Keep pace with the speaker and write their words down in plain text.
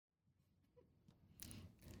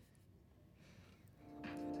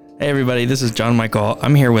Hey everybody, this is John Michael.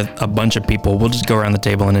 I'm here with a bunch of people. We'll just go around the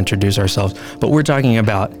table and introduce ourselves. But we're talking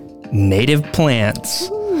about native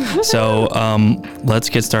plants. So let's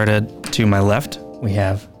get started. To my left, we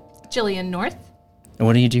have Jillian North. And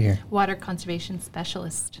what do you do here? Water conservation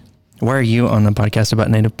specialist. Why are you on a podcast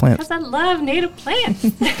about native plants? Because I love native plants.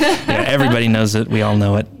 Yeah, everybody knows it. We all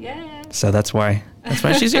know it. Yeah. So that's why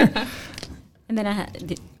she's here. And then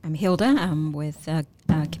I'm Hilda. I'm with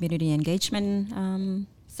community engagement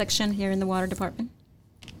section here in the water department.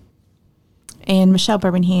 And Michelle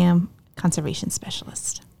Birmingham, conservation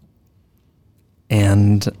specialist.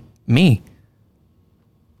 And me.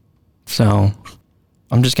 So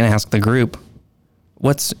I'm just going to ask the group,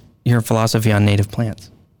 what's your philosophy on native plants?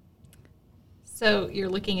 So you're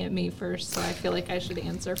looking at me first, so I feel like I should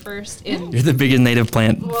answer first. And You're the biggest native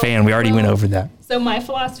plant fan. We already went over that. So my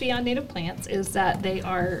philosophy on native plants is that they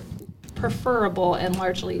are preferable and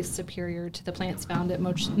largely superior to the plants found at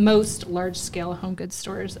most large-scale home goods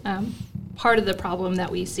stores. Part of the problem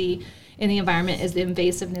that we see in the environment is the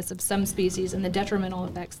invasiveness of some species and the detrimental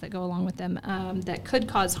effects that go along with them that could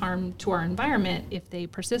cause harm to our environment if they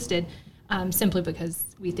persisted, simply because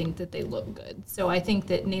we think that they look good. So I think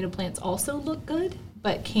that native plants also look good,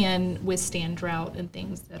 but can withstand drought and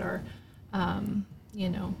things that are,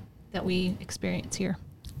 that we experience here.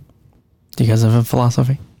 Do you guys have a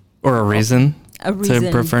philosophy or a reason to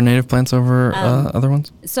prefer native plants over other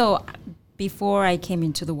ones? So before I came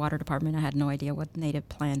into the water department, I had no idea what native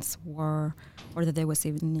plants were or that there was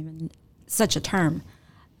even such a term.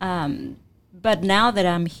 But now that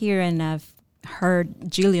I'm here and I've heard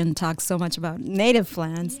Jillian talk so much about native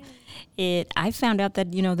plants, I found out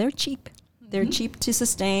that, they're cheap. They're cheap to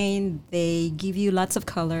sustain. They give you lots of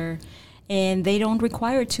color. And they don't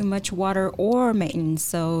require too much water or maintenance,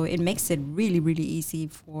 so it makes it really, really easy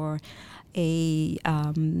for a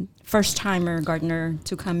first-timer gardener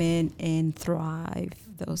to come in and thrive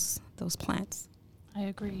those plants. I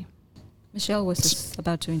agree. Michelle was just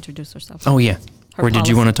about to introduce herself. Oh, yeah. Or did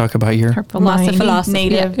you want to talk about your philosophy?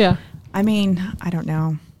 Native. Yeah. I mean, I don't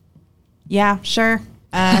know. Yeah, sure.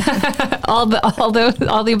 all the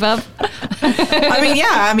above.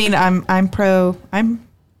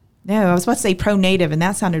 I was about to say pro-native, and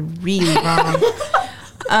that sounded really wrong.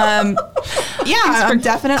 I'm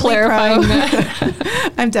definitely clarifying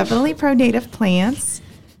that. I'm definitely pro-native plants.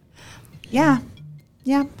 Yeah,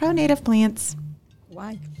 pro-native plants.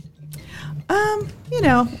 Why? I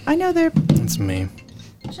know they're. That's me.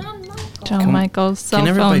 John Michael's cell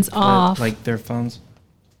phone's off. Like their phones,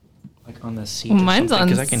 like on the seat. Mine's on.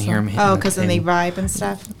 Because I can hear them. Oh, because then they vibe and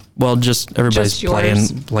stuff. Well, just everybody's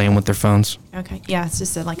Just playing with their phones. Okay, yeah, it's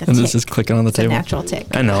just like a And tick. it's just clicking on the It's table. a natural tick.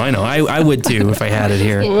 I know. I would too if I had it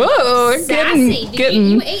here. Whoa, Sassy. getting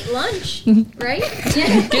You ate lunch, right?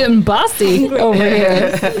 Yeah. getting bossy over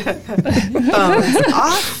here.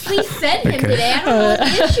 Off. We fed him today. I don't know what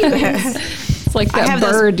the issue is. It's like that have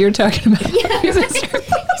those- bird you're talking about. He says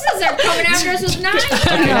they're coming after us with knives.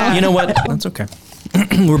 Okay, you know what? That's okay.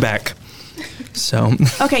 We're back. So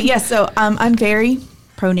Okay, yes. So I'm very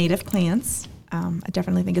pro-native plants. I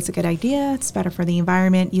definitely think it's a good idea. It's better for the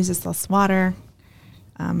environment, uses less water,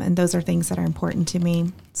 and those are things that are important to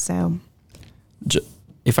me. So,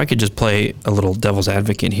 if I could just play a little devil's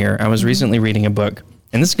advocate here, I was recently reading a book,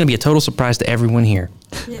 and this is going to be a total surprise to everyone here.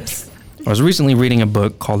 Yes. I was recently reading a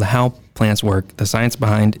book called How Plants Work, The Science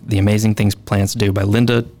Behind the Amazing Things Plants Do by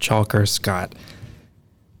Linda Chalker Scott,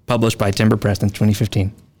 published by Timber Press in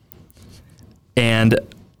 2015. And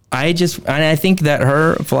I think that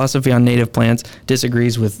her philosophy on native plants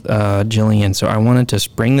disagrees with Jillian. So I wanted to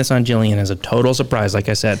spring this on Jillian as a total surprise, like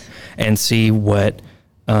I said, and see what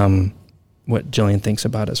Jillian thinks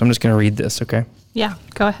about it. So I'm just going to read this, okay? Yeah,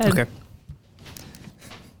 go ahead. Okay.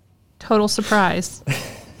 Total surprise.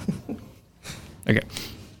 Okay.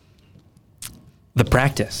 The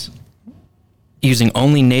practice. Using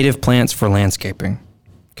only native plants for landscaping.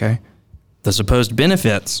 Okay. The supposed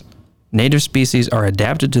benefits. Native species are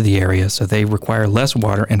adapted to the area, so they require less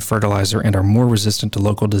water and fertilizer and are more resistant to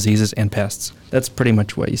local diseases and pests. That's pretty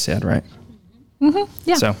much what you said, right? Mm-hmm.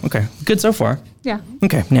 Yeah. So, okay. Good so far. Yeah.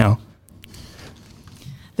 Okay, now.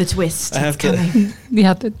 the twist. I have to. You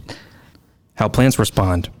have to. How plants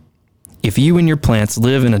respond. If you and your plants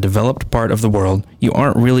live in a developed part of the world, you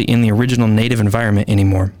aren't really in the original native environment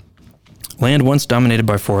anymore. Land once dominated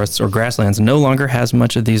by forests or grasslands no longer has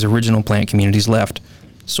much of these original plant communities left.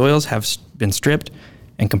 Soils have been stripped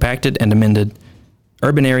and compacted and amended.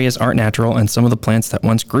 Urban areas aren't natural, and some of the plants that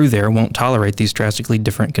once grew there won't tolerate these drastically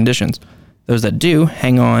different conditions. Those that do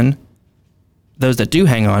hang on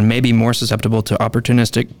may be more susceptible to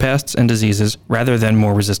opportunistic pests and diseases rather than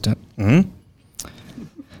more resistant.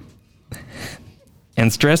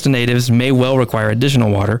 And stressed natives may well require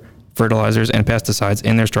additional water, fertilizers, and pesticides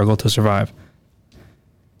in their struggle to survive.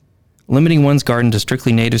 Limiting one's garden to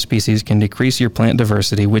strictly native species can decrease your plant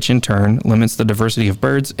diversity, which in turn limits the diversity of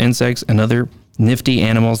birds, insects, and other nifty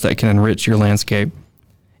animals that can enrich your landscape.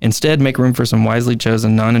 Instead, make room for some wisely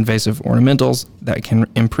chosen non-invasive ornamentals that can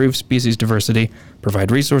improve species diversity,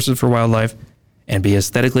 provide resources for wildlife, and be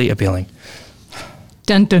aesthetically appealing.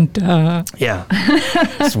 Dun, dun, dun. Yeah.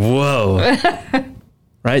 Whoa.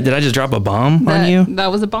 Right? Did I just drop a bomb on you? That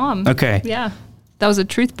was a bomb. Okay. Yeah. That was a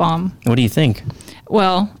truth bomb. What do you think?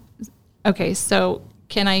 Well, okay, so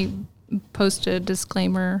can I post a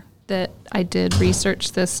disclaimer that I did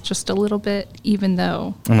research this just a little bit, even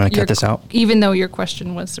though I'm going to cut this out. Even though your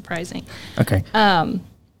question was surprising. Okay. Can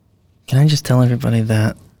I just tell everybody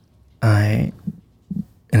that and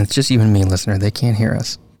it's just you and me, listener, they can't hear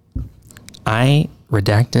us. I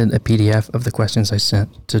redacted a PDF of the questions I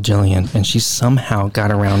sent to Jillian, and she somehow got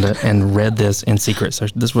around it and read this in secret. So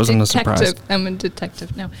this wasn't a surprise. I'm a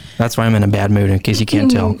detective now. That's why I'm in a bad mood, in case you can't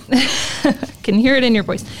tell. Can hear it in your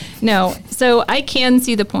voice. No, so I can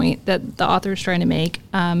see the point that the author's trying to make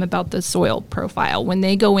about the soil profile. When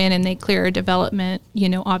they go in and they clear a development,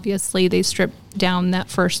 obviously they strip down that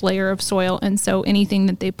first layer of soil, and so anything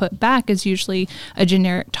that they put back is usually a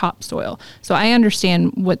generic topsoil. So I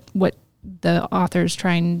understand what the author's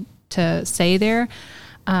trying to say there.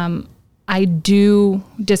 I do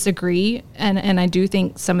disagree, and I do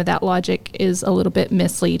think some of that logic is a little bit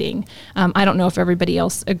misleading. I don't know if everybody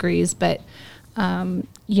else agrees, but I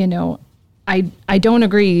don't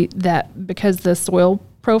agree that because the soil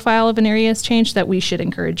profile of an area has changed that we should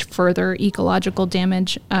encourage further ecological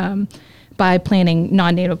damage by planting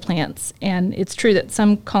non-native plants. And it's true that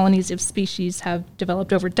some colonies of species have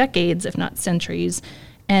developed over decades, if not centuries,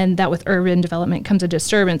 and that with urban development comes a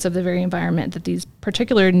disturbance of the very environment that these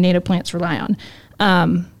particular native plants rely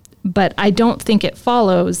on. But I don't think it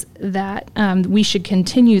follows that we should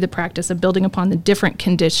continue the practice of building upon the different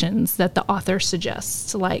conditions that the author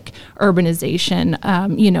suggests, like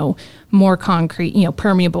urbanization, more concrete,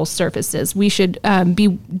 permeable surfaces. We should be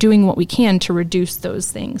doing what we can to reduce those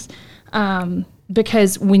things.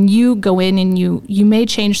 Because when you go in and you may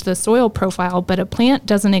change the soil profile, but a plant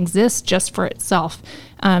doesn't exist just for itself.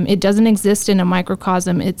 It doesn't exist in a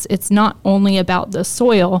microcosm. It's not only about the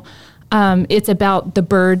soil. It's about the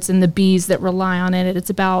birds and the bees that rely on it. It's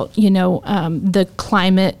about, the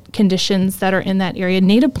climate conditions that are in that area.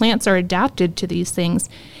 Native plants are adapted to these things.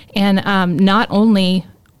 And not only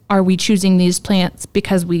are we choosing these plants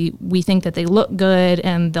because we think that they look good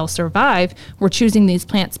and they'll survive, we're choosing these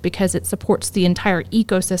plants because it supports the entire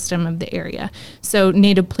ecosystem of the area. So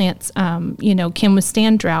native plants, can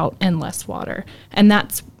withstand drought and less water. And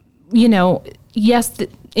that's, yes,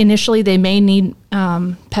 initially they may need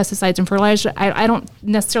pesticides and fertilizers. I don't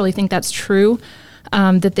necessarily think that's true,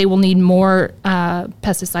 that they will need more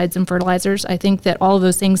pesticides and fertilizers. I think that all of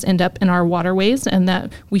those things end up in our waterways and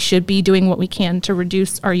that we should be doing what we can to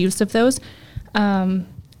reduce our use of those.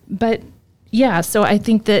 But yeah, so I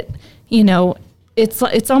think that,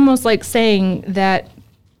 it's almost like saying that,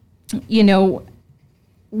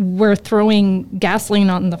 we're throwing gasoline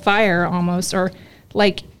on the fire almost, or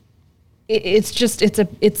like it's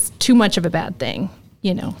too much of a bad thing,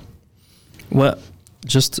 Well,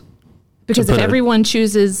 just because if everyone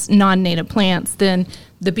chooses non-native plants, then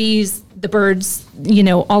the bees, the birds,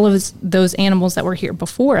 all of those animals that were here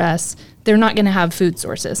before us, they're not going to have food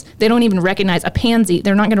sources. They don't even recognize a pansy.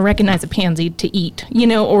 They're not going to recognize a pansy to eat,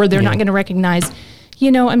 or they're not going to recognize,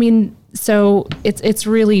 so it's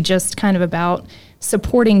really just kind of about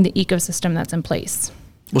supporting the ecosystem that's in place.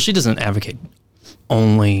 Well, she doesn't advocate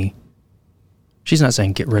only. She's not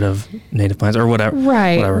saying get rid of native plants or whatever.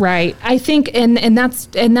 Right. I think, and that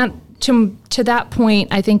to that point,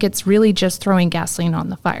 I think it's really just throwing gasoline on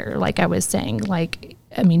the fire. Like I was saying,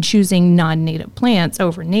 choosing non-native plants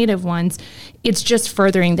over native ones, it's just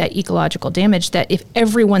furthering that ecological damage that if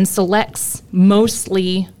everyone selects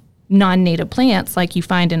mostly non-native plants like you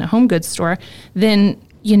find in a home goods store, then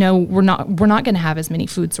we're not going to have as many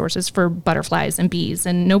food sources for butterflies and bees,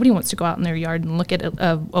 and nobody wants to go out in their yard and look at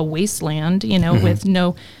a wasteland, with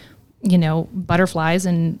no, butterflies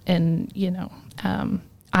and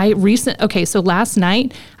so last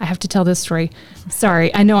night, I have to tell this story.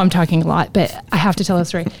 Sorry, I know I'm talking a lot, but I have to tell this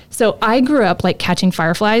story. So I grew up catching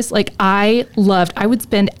fireflies. I would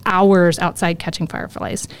spend hours outside catching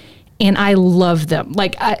fireflies, and I loved them.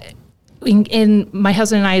 In my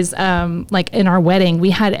husband and I's, in our wedding,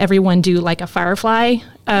 we had everyone do a firefly,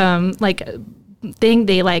 thing.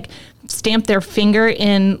 They stamped their finger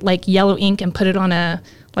in yellow ink and put it on a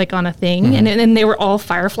like on a thing, and then they were all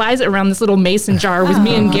fireflies around this little mason jar with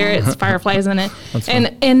me and Garrett's fireflies in it.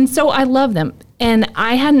 And so I love them. And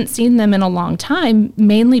I hadn't seen them in a long time,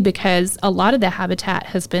 mainly because a lot of the habitat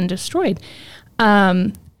has been destroyed.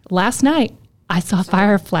 Last night I saw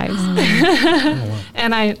fireflies,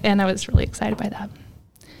 and I was really excited by that.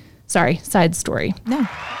 Sorry, side story. No.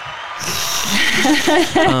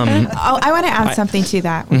 I want to add something to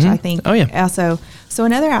that, which I think also. So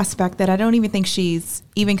another aspect that I don't even think she's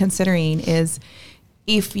even considering is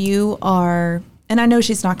if you are, and I know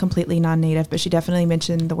she's not completely non-native, but she definitely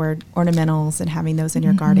mentioned the word ornamentals and having those in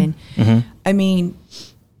your garden. I mean,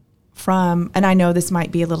 and I know this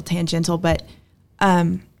might be a little tangential, but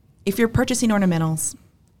if you're purchasing ornamentals,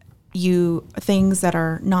 things that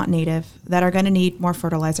are not native, that are going to need more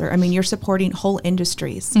fertilizer. I mean, you're supporting whole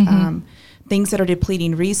industries, things that are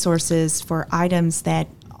depleting resources for items that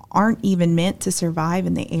aren't even meant to survive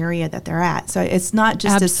in the area that they're at. So it's not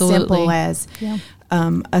just as simple as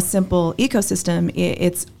a simple ecosystem.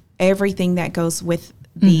 It's everything that goes with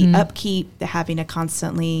the upkeep, the having to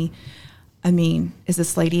constantly. I mean, is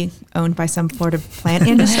this lady owned by some Florida plant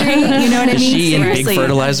industry? You know what I mean? Is she in Seriously. big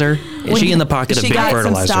fertilizer? Is she in the pocket of big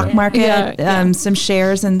fertilizer? Some stock market, some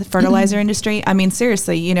shares in the fertilizer industry. I mean,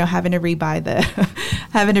 seriously, having to rebuy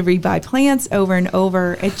plants over and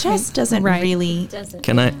over, it just doesn't really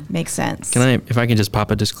make sense. If I can just pop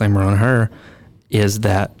a disclaimer on her, is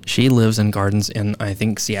that she lives in gardens in, I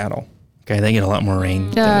think, Seattle. Okay, they get a lot more rain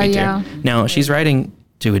than we do. Now, she's writing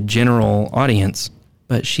to a general audience,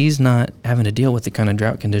 but she's not having to deal with the kind of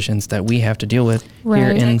drought conditions that we have to deal with here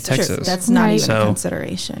in Texas. That's not even a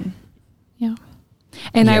consideration. Yeah.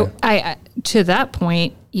 And I to that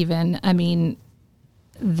point, even, I mean,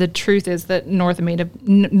 the truth is that North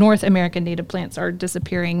American native plants are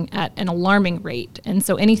disappearing at an alarming rate. And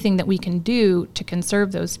so anything that we can do to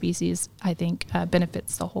conserve those species, I think,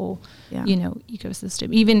 benefits the whole,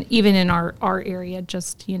 ecosystem, even in our area,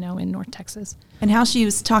 just, in North Texas. And how she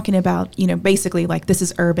was talking about, basically like this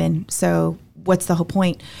is urban. So what's the whole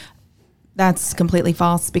point? That's completely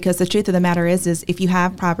false, because the truth of the matter is if you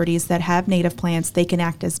have properties that have native plants, they can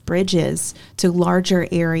act as bridges to larger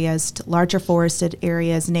areas, to larger forested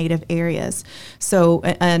areas, native areas. So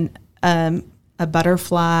a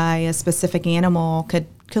butterfly, a specific animal could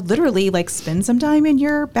literally like spend some time in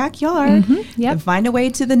your backyard and find a way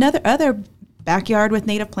to the other backyard with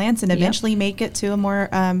native plants and eventually make it to a more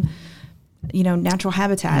natural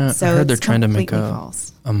habitat. So I heard they're trying to make a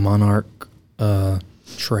monarch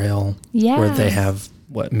trail where they have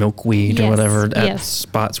milkweed or whatever at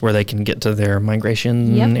spots where they can get to their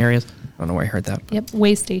migration areas. I don't know where I heard that. Yep,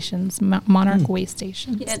 way stations, monarch way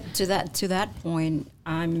stations. Yeah, to that point,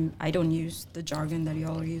 I don't use the jargon that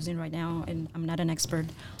y'all are using right now, and I'm not an expert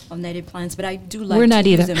on native plants, but I do like. We're not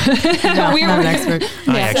use either. them. No, we're not an expert.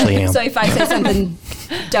 I actually am. So if I say something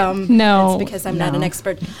dumb, no, it's because I'm not an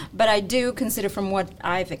expert. But I do consider, from what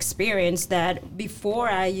I've experienced, that before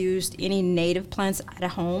I used any native plants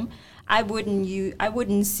at home, I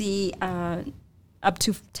wouldn't see up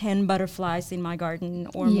to 10 butterflies in my garden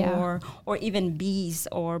or more, or even bees,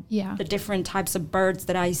 or the different types of birds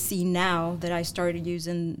that I see now that I started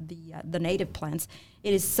using the native plants.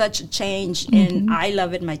 It is such a change, and I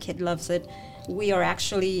love it. My kid loves it. We are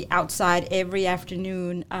actually outside every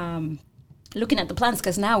afternoon looking at the plants,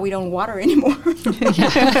 because now we don't water anymore.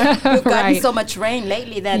 We've gotten so much rain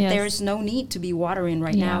lately that there's no need to be watering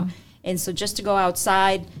right now. And so just to go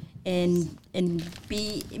outside and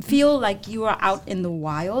feel like you are out in the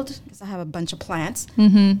wild, because I have a bunch of plants,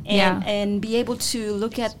 and be able to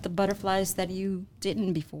look at the butterflies that you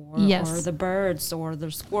didn't before, or the birds, or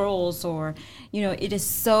the squirrels, or it is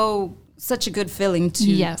such a good feeling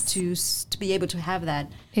to be able to have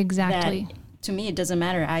that. Exactly. That, to me, it doesn't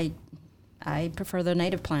matter. I prefer the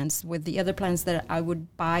native plants. With the other plants that I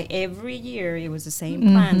would buy every year, it was the same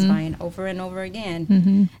plants, buying over and over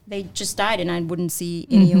again. They just died, and I wouldn't see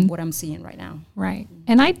any of what I'm seeing right now. Right.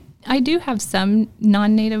 And I do have some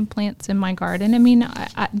non-native plants in my garden. I mean,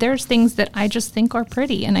 there's things that I just think are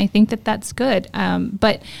pretty, and I think that that's good.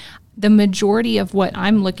 But the majority of what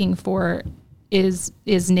I'm looking for is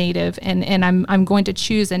native, and I'm going to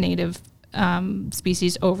choose a native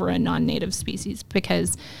species over a non-native species,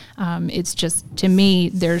 because it's just, to me,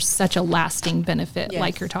 there's such a lasting benefit,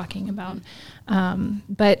 like you're talking about.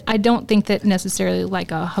 But I don't think that necessarily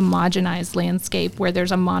like a homogenized landscape where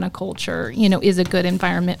there's a monoculture, is a good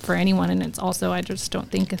environment for anyone. And it's also, I just don't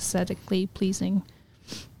think aesthetically pleasing.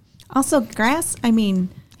 Also, grass, I mean,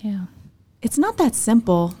 it's not that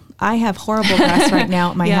simple. I have horrible grass right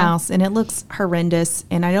now at my house, and it looks horrendous.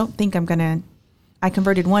 And I don't think I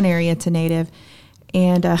converted one area to native,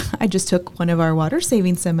 And I just took one of our water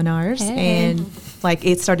saving seminars, and like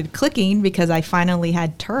it started clicking because I finally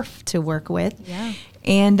had turf to work with. Yeah.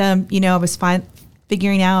 And, I was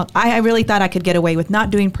figuring out, I really thought I could get away with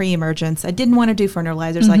not doing pre-emergence. I didn't want to do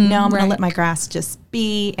fertilizers. Like, no, I'm going to let my grass just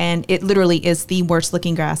be. And it literally is the worst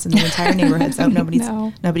looking grass in the entire neighborhood. So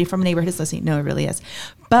nobody from a neighborhood is listening. No, it really is.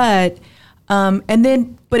 But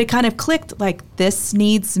it kind of clicked, like, this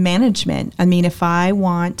needs management. I mean, if I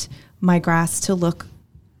want my grass to look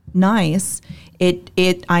nice,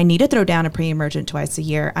 I need to throw down a pre-emergent twice a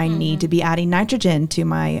year. I need to be adding nitrogen to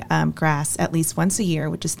my grass at least once a year,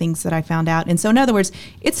 which is things that I found out. And so, in other words,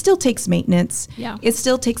 it still takes maintenance. Yeah. It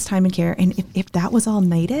still takes time and care. And if that was all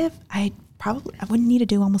native, I wouldn't need to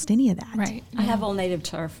do almost any of that. Right. I have all native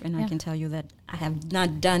turf, and I can tell you that I have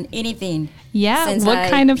not done anything. Yeah. Since What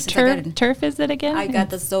kind of turf is it again? I got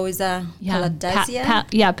the Zoysia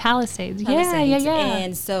Palisades. Palisades. Yeah.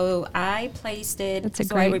 And so I placed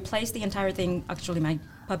it. I replaced the entire thing. Actually, my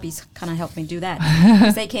puppies kind of helped me do that.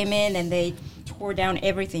 'Cause they came in and they tore down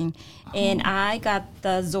everything. And I got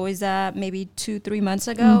the Zoysia maybe 2-3 months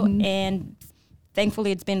ago, and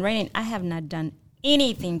thankfully it's been raining. I have not done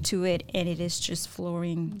anything to it, and it is just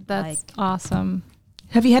flooring. That's awesome.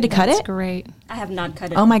 Have you had to cut it? That's great. I have not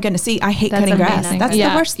cut it. Oh my goodness. See, I hate cutting grass. That's the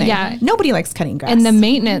worst thing. Yeah. Nobody likes cutting grass. And the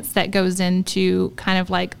maintenance that goes into kind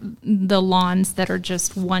of like the lawns that are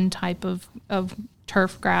just one type of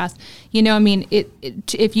turf grass. I mean,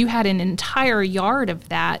 if you had an entire yard of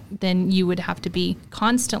that, then you would have to be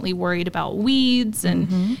constantly worried about weeds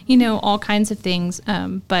and, all kinds of things.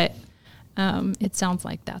 But it sounds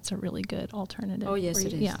like that's a really good alternative. Oh, yes,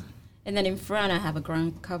 it is. Yeah. And then in front, I have a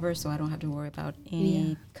ground cover, so I don't have to worry about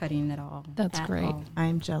any cutting at all. That's great. All.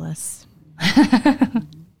 I'm jealous.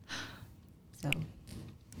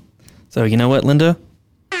 So you know what, Linda?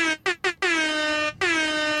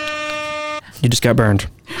 You just got burned.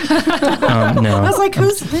 No. I was like,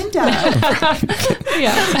 who's Linda?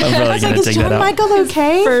 Yeah. I'm probably going to take John that out. Michael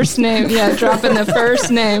okay? First name. Yeah, dropping the first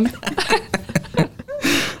name.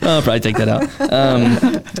 I'll probably take that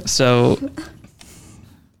out. So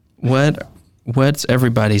what's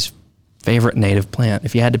everybody's favorite native plant,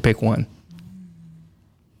 if you had to pick one?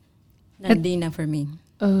 Nandina for me.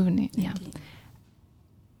 Oh, yeah.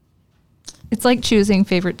 It's like choosing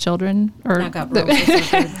favorite children. Knockout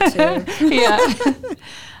roses are good too. Yeah.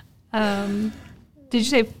 Did you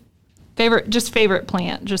say favorite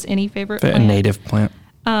plant? Just any favorite plant? A native plant.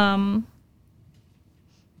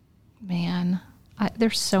 Man,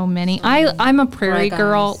 there's so many. I'm a prairie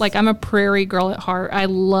girl. Like, I'm a prairie girl at heart. I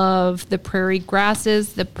love the prairie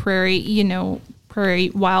grasses, the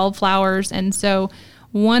prairie wildflowers. And so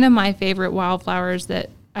one of my favorite wildflowers that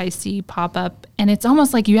I see pop up, and it's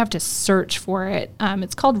almost like you have to search for it.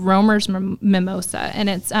 It's called Romer's mimosa, and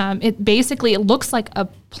it basically looks like a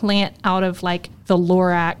plant out of like the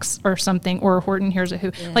Lorax or something, or Horton Hears a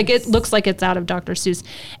Who. Yes. Like, it looks like it's out of Dr. Seuss,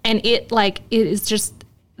 and it is just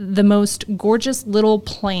the most gorgeous little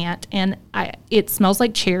plant, and it smells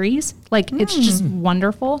like cherries. Like, it's just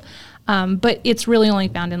wonderful. But it's really only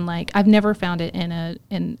found in, like, I've never found it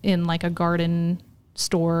in like a garden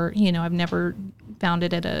store. I've never found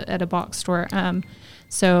it at a box store.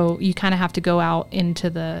 So you kind of have to go out into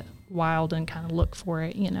the wild and kind of look for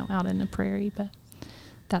it, out in the prairie. But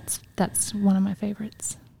that's one of my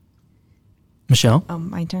favorites. Michelle?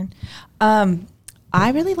 My turn.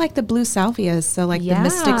 I really like the blue salvias. So like the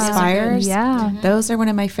Mystic Spires. Yeah. Mm-hmm. Those are one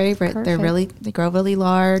of my favorite. Perfect. They grow really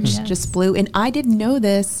large, just blue. And I didn't know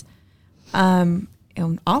this. And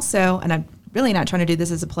also, and I'm really not trying to do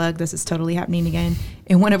this as a plug, this is totally happening again.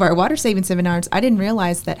 In one of our water saving seminars, I didn't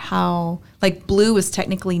realize that blue is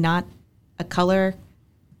technically not a color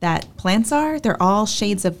that plants are. They're all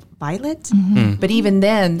shades of violet. Mm-hmm. But even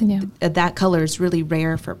then, that color is really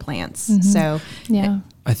rare for plants. Mm-hmm. So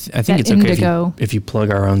I think it's okay if you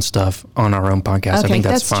plug our own stuff on our own podcast. Okay, I think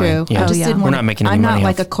that's fine. True. Yeah. We're not making any money. I'm not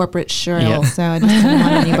like a corporate shrill, so I just didn't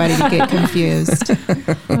want anybody to get confused.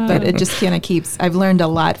 But it just kind of keeps. I've learned a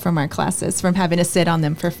lot from our classes from having to sit on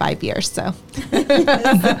them for 5 years. So.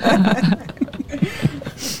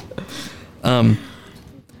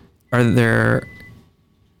 Are there?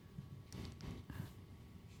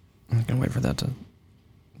 I'm gonna wait for that to.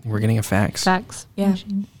 We're getting a fax. Fax. Yeah.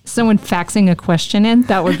 Someone faxing a question in?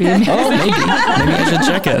 That would be amazing. Oh, maybe I should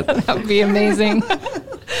check it. That would be amazing.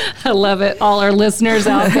 I love it. All our listeners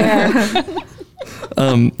out there.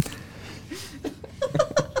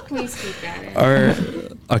 Please keep that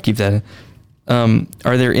in. I'll keep that in.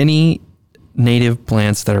 Are there any native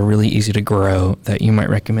plants that are really easy to grow that you might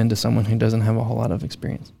recommend to someone who doesn't have a whole lot of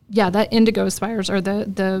experience? that indigo spires or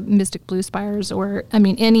the mystic blue spires, or I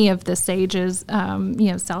mean any of the sages,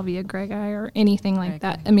 Salvia gregae or anything like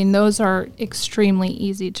that. I mean, those are extremely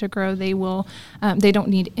easy to grow. They will, they don't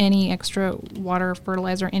need any extra water,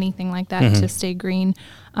 fertilizer, anything like that to stay green,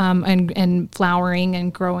 and flowering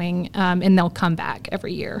and growing, and they'll come back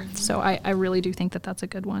every year. So I really do think that that's a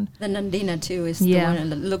good one. The Nandina too is the one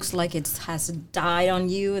that looks like it has died on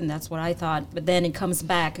you, and that's what I thought. But then it comes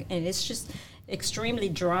back, and it's just extremely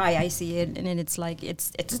dry. I see it, and then it's like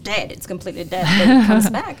it's dead. It's completely dead. But it comes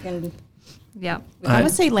back, and I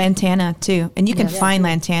would say lantana too, and you can find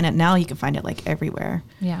lantana now. You can find it like everywhere.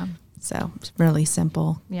 Yeah. So it's really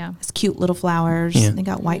simple. Yeah. It's cute little flowers. Yeah. They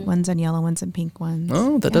got white ones and yellow ones and pink ones.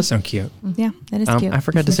 Oh, that does sound cute. Yeah, that is cute. I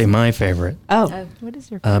forgot to say my favorite. What is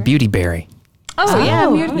your favorite? Beautyberry.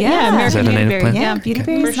 American Is that a native beautyberry. plant? Yeah,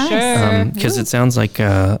 beautyberry is For nice. Because it sounds like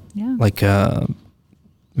a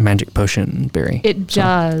magic potion berry. It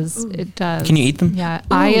does. It does. Can you eat them? Yeah.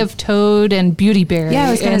 Eye of Toad and beautyberry. Yeah,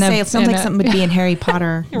 I was going to say, it sounds like something would be in Harry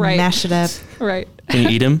Potter. Right. Mash it up. Right. Can you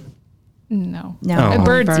eat them? No. No.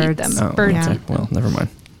 Birds eat them. Oh, Birds okay. eat them. Well, never mind.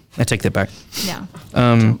 I take that back. Yeah.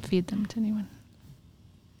 Don't feed them to anyone.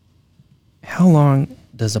 How long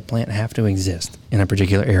does a plant have to exist in a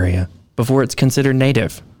particular area before it's considered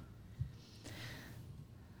native?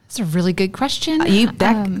 That's a really good question.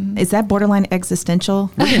 Is that borderline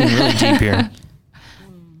existential? We're getting really deep here.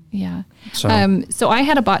 Yeah. So, So I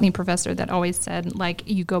had a botany professor that always said, like,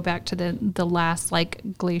 you go back to the last like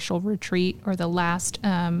glacial retreat, or the last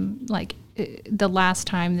the last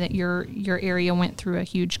time that your area went through a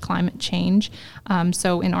huge climate change.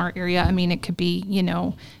 So in our area, I mean, it could be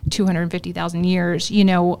 250,000 years,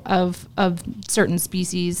 of certain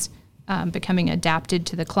species becoming adapted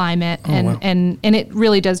to the climate, and it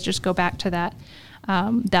really does just go back to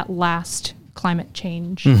that last climate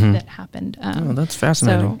change that happened. That's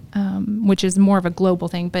fascinating. So, which is more of a global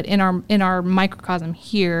thing, but in our microcosm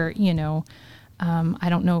here, I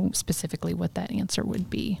don't know specifically what that answer would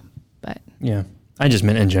be, but yeah, I just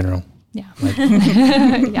meant in general. Yeah,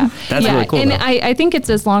 yeah, that's really cool. And I think it's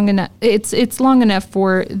as long enough. It's long enough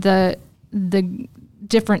for the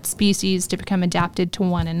different species to become adapted to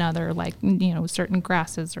one another, like certain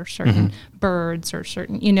grasses or certain birds or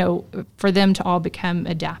certain for them to all become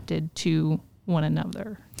adapted to one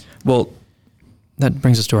another. Well, that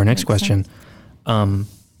brings us to our next question. I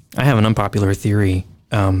have an unpopular theory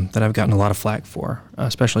that I've gotten a lot of flack for,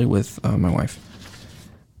 especially with my wife,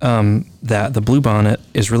 that the bluebonnet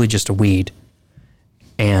is really just a weed.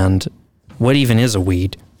 And what even is a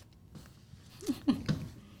weed?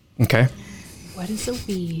 Okay. What is a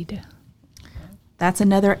weed? That's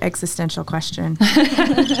another existential question.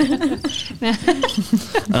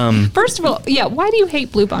 First of all, why do you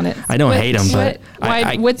hate bluebonnets? I don't hate them, but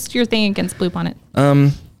what's your thing against bluebonnet?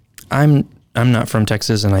 I'm not from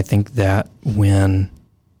Texas, and I think that when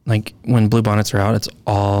bluebonnets are out, it's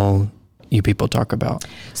all you people talk about.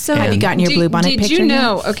 So have you gotten your bluebonnet picture? Did you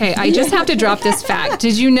know? Okay, I just have to drop this fact.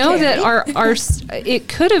 Did you know that our it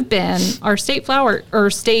could have been our state flower or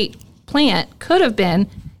state plant could have been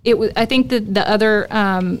it was. I think that the other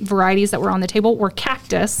varieties that were on the table were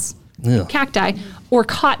cactus, cacti, or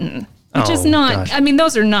cotton. Which is not, gosh. I mean,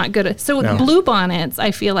 those are not good. So bluebonnets,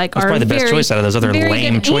 I feel like, that's are probably the best choice out of those other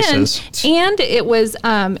lame choices. And it was,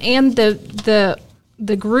 and the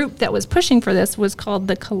group that was pushing for this was called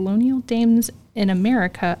the Colonial Dames in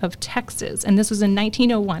America of Texas, and this was in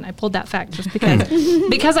 1901. I pulled that fact just because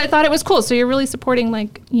because I thought it was cool. So you're really supporting,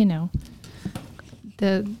 like, the.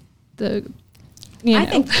 I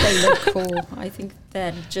think they look cool. I think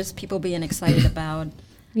that just people being excited about.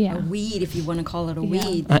 A weed, if you want to call it a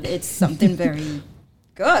weed, it's something very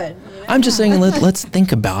good. I'm just saying, let's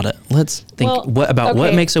think about it. Let's think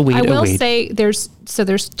what makes a weed a weed. I will say there's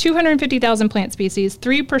 250,000 plant species.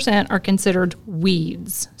 3% are considered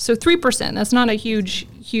weeds. So 3%. That's not a huge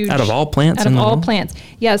out of all plants. Out of all plants,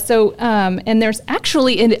 yeah. So and there's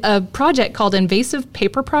actually a project called Invasive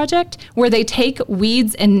Paper Project where they take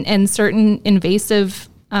weeds and certain invasive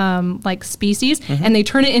like species, and they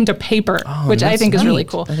turn it into paper, which I think is really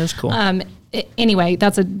cool. That is cool. Anyway,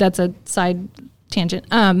 that's a side tangent.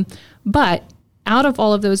 But out of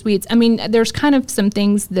all of those weeds, I mean, there's kind of some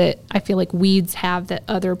things that I feel like weeds have that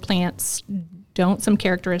other plants don't. Some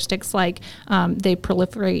characteristics like they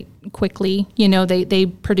proliferate quickly. They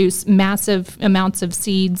produce massive amounts of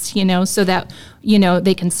seeds. So that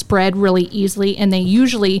they can spread really easily, and they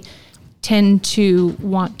usually tend to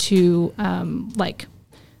want to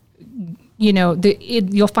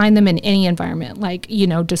you'll find them in any environment, like,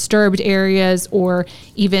 disturbed areas, or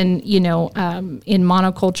even, in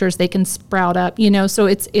monocultures, they can sprout up, so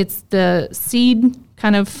it's the seed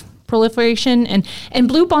kind of proliferation, and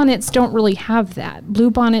bluebonnets don't really have that.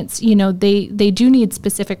 Bluebonnets, they do need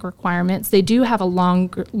specific requirements. They do have a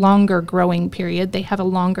longer growing period. They have a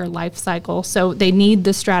longer life cycle, so they need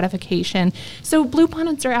the stratification. So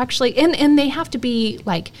bluebonnets are actually, and they have to be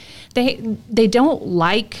like, they don't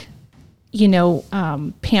like,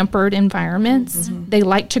 pampered environments. Mm-hmm. They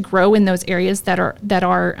like to grow in those areas that are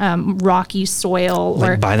rocky soil,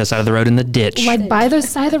 like or by the side of the road in the ditch. Like by the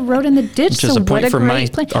side of the road in the ditch. Which is a point for my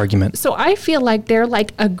argument. So I feel like they're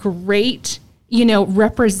like a great,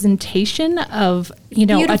 representation of,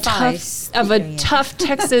 a tough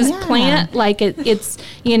Texas plant. Like it's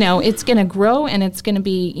it's going to grow, and it's going to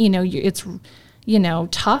be, it's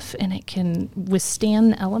tough, and it can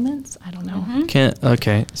withstand the elements. I don't know.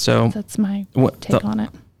 Mm-hmm. So that's my take on it.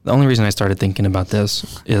 The only reason I started thinking about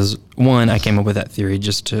this is, one, I came up with that theory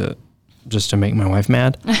just to make my wife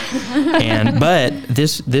mad. But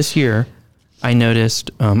this year I noticed,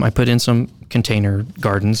 I put in some container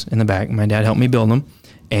gardens in the back. My dad helped me build them,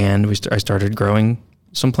 and I started growing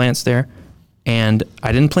some plants there. And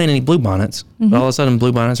I didn't plant any bluebonnets, but all of a sudden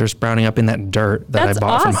bluebonnets are sprouting up in that dirt that I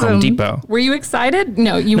bought from Home Depot. Were you excited?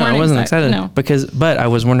 No, you weren't. No, I wasn't excited. No. But I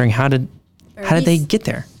was wondering, how did they get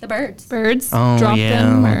there? The birds. Birds drop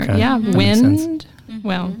them. Okay. Wind. Mm-hmm.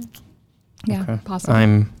 Well, yeah,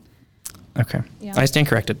 possibly. Okay. Yeah. I stand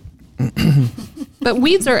corrected. But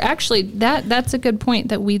weeds are actually, that's a good point,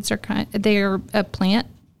 that weeds are they're a plant,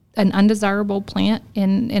 an undesirable plant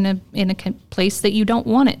in a place that you don't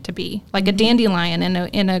want it to be, like a dandelion in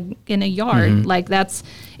a yard. Mm-hmm. Like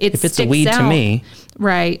if it's a weed out. To me,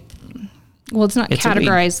 right? Well, it's not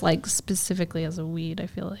categorized like specifically as a weed, I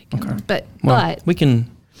feel like. Okay. But we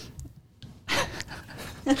can.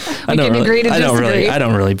 I don't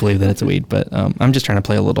really believe that it's a weed, but I'm just trying to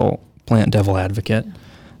play a little plant devil advocate.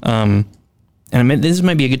 And this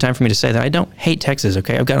might be a good time for me to say that I don't hate Texas,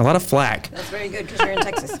 okay? I've got a lot of flack. That's very good, because you're in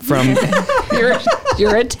Texas.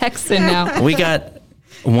 You're a Texan now. We got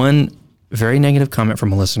one very negative comment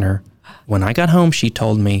from a listener. When I got home, she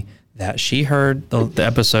told me that she heard the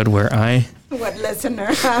episode where I... What listener?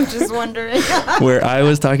 I'm just wondering. Where I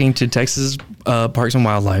was talking to Texas Parks and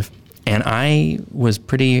Wildlife, and I was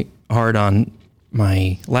pretty hard on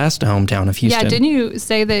my last hometown of Houston. Yeah, didn't you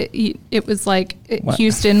say that it was like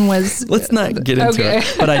Houston was... Let's not get into it.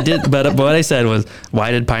 But I did. But what I said was,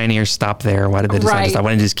 why did Pioneer stop there? Why did they decide to stop? Why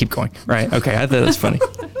didn't they just keep going? Right. Okay. I thought it was funny.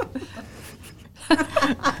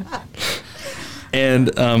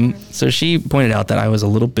 And so she pointed out that I was a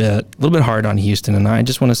little bit hard on Houston, and I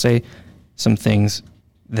just want to say some things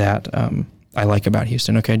that I like about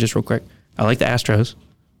Houston. Okay, just real quick. I like the Astros.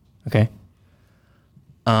 Okay.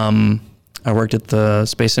 I worked at the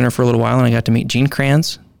Space Center for a little while, and I got to meet Gene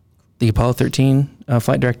Kranz, the Apollo 13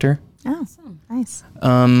 flight director. Oh, nice.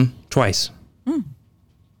 Twice. Two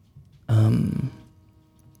things.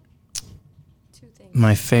 One of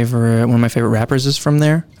my favorite rappers is from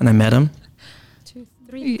there, and I met him.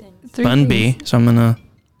 Three things. Bun B. So I'm gonna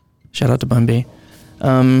shout out to Bun B.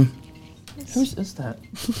 Who's is that?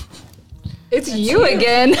 It's you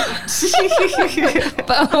again.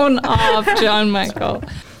 Phone off, John Michael.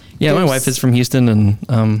 Yeah, my wife is from Houston,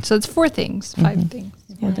 and so it's 4 things, 5 things.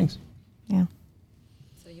 4 things. Yeah.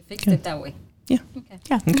 So you fixed it that way. Yeah. Okay.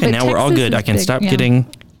 Yeah. Okay. But now we're all good. I can stop getting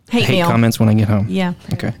hate comments when I get home. Yeah.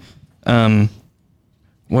 Okay.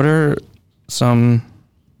 What are some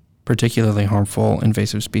particularly harmful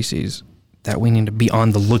invasive species that we need to be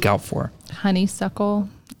on the lookout for? Honeysuckle.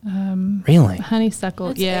 Really? Honeysuckle,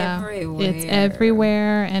 It's everywhere. It's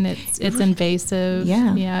everywhere, and it's invasive.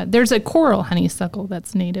 Yeah. Yeah. There's a coral honeysuckle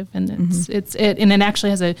that's native, and and it actually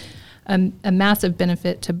has a massive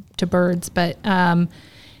benefit to birds, but and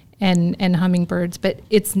hummingbirds. But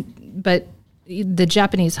the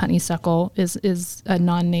Japanese honeysuckle is a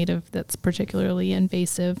non-native that's particularly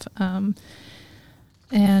invasive,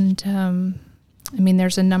 and I mean,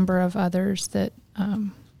 there's a number of others that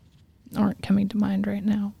aren't coming to mind right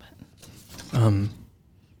now. But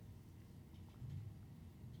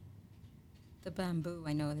the bamboo,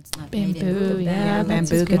 I know it's not Bamboo, native. The yeah,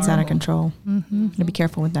 Bamboo gets out of control. Mm-hmm. You gotta be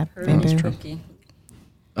careful with that Heard bamboo. it's tricky.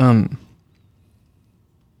 Are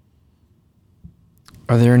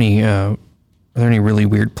there any really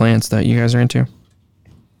weird plants that you guys are into?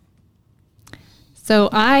 So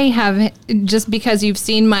I have, just because you've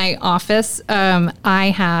seen my office,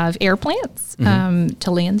 I have air plants,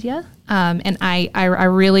 Tillandsia, and I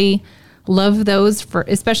really love those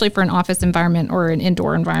especially for an office environment or an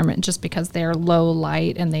indoor environment, just because they're low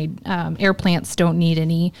light, and they air plants don't need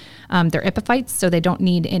any. They're epiphytes, so they don't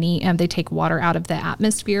need any. They take water out of the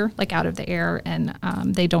atmosphere, like out of the air, and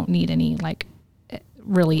they don't need any like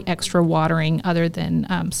really extra watering other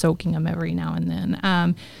than soaking them every now and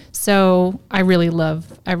then. So I really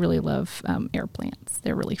love air plants.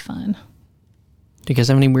 They're really fun. Do you guys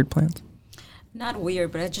have any weird plants? Not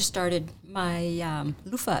weird, but I just started my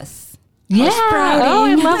loofahs. Yeah.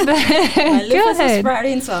 I love that. My loofahs are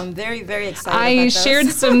sprouting, so I'm very, very excited I shared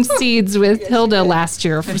some seeds with Hilda last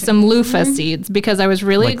year for some loofah seeds because I was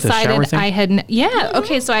really excited. So I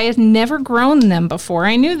had never grown them before.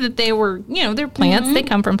 I knew that they were, they're plants, they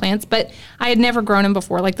come from plants, but I had never grown them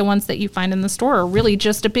before. Like the ones that you find in the store are really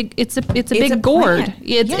just a big, it's a big gourd.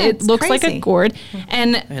 It looks crazy. Like a gourd.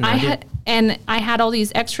 And I had all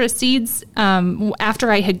these extra seeds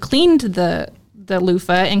after I had cleaned the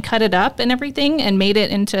loofah and cut it up and everything and made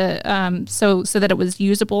it into so that it was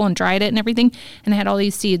usable and dried it and everything, and I had all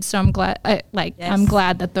these seeds. So I'm glad I'm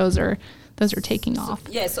glad that those are taking off.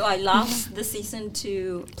 So I lost the season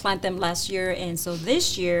to plant them last year, and so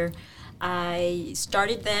this year I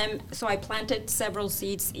started them. So I planted several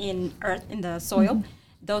seeds in the soil. Mm-hmm.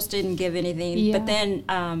 Those didn't give anything, but then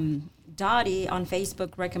Dottie on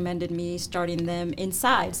Facebook recommended me starting them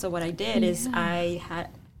inside. So what I did is I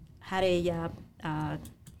had a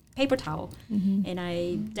paper towel, and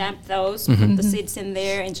I damped those, put the seeds in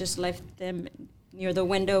there, and just left them near the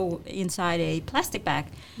window inside a plastic bag.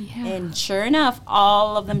 Yeah. And sure enough,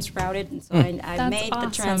 all of them sprouted. And so I made the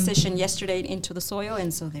transition yesterday into the soil,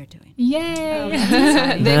 and so they're doing. Yay!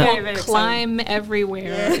 They will climb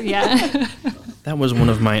everywhere. Yeah. That was one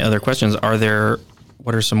of my other questions.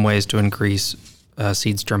 What are some ways to increase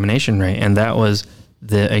seeds germination rate? And that was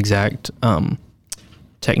the exact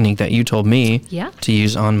technique that you told me to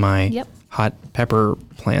use on my hot pepper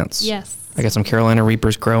plants. Yes. I got some Carolina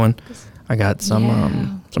Reapers growing. I got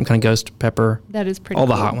some kind of ghost pepper. That is pretty all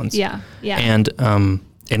cool. The hot ones. Yeah. Yeah. And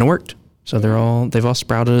it worked. So they've all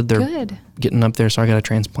sprouted. They're good. Getting up there, so I got to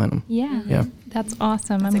transplant them. Yeah. Yeah. That's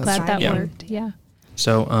awesome. I'm glad that worked. Yeah.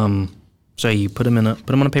 So so you put them on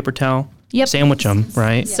a paper towel. Yep. Sandwich them,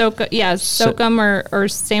 right? Soak them or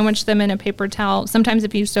sandwich them in a paper towel. Sometimes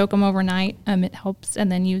if you soak them overnight, it helps. And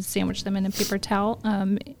then you sandwich them in a paper towel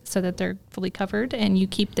so that they're fully covered, and you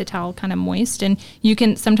keep the towel kind of moist. And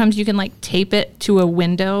sometimes you can like tape it to a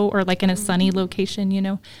window or like in a sunny location,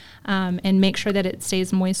 and make sure that it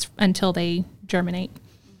stays moist until they germinate.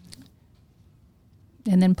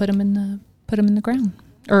 And then put them in the ground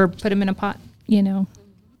or put them in a pot,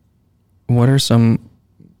 What are some?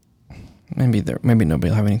 Maybe nobody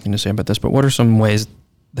will have anything to say about this, but what are some ways to?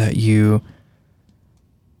 No,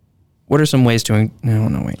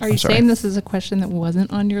 wait. Are you saying this is a question that wasn't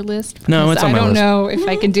on your list? Because no, it's on my list. I don't know if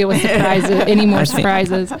I can deal with any more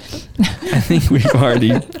surprises. I think we've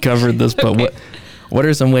already covered this, but what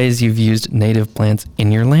are some ways you've used native plants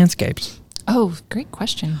in your landscapes? Oh, great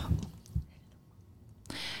question.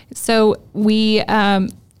 So we.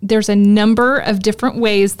 There's a number of different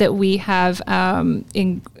ways that we have,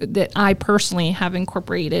 that I personally have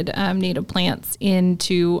incorporated native plants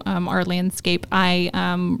into our landscape. I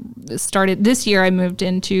started this year. I moved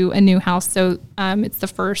into a new house, so it's the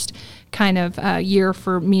first kind of year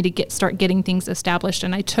for me to start getting things established.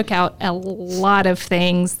 And I took out a lot of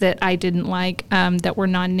things that I didn't like that were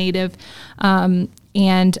non-native.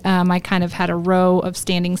 And I kind of had a row of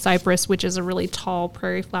standing cypress, which is a really tall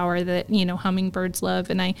prairie flower that, hummingbirds love.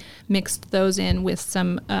 And I mixed those in with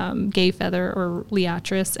some gay feather or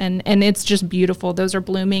liatris. And it's just beautiful. Those are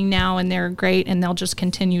blooming now, and they're great. And they'll just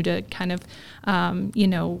continue to kind of,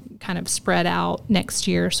 kind of spread out next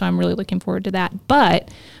year. So I'm really looking forward to that. But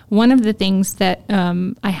one of the things that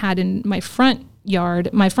I had in my front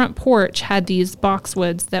yard, my front porch had these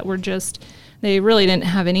boxwoods that were they really didn't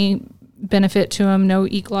have any benefit to them, no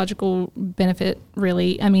ecological benefit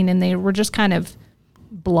really. I mean, and they were just kind of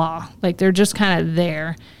blah, like they're just kind of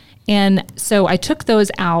there. And so I took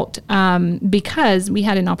those out because we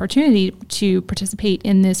had an opportunity to participate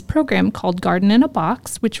in this program called Garden in a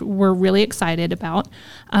Box, which we're really excited about.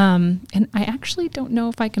 And I actually don't know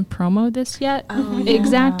if I can promo this yet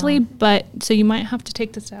exactly, but so you might have to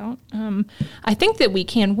take this out. I think that we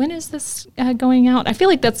can. When is this going out? I feel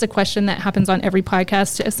like that's a question that happens on every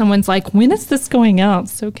podcast. Someone's like, when is this going out?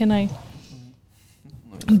 So can I?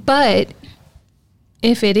 But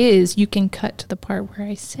if it is, you can cut to the part where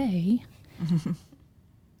I say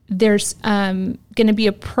there's going to be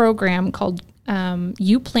a program called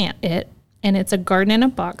You Plant It, and it's a Garden in a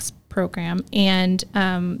Box program. And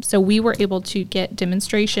so we were able to get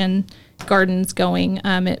demonstration gardens going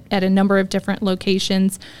at a number of different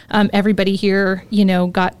locations. Everybody here,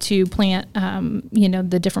 got to plant,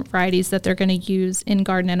 the different varieties that they're going to use in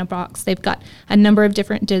Garden in a Box. They've got a number of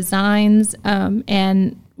different designs,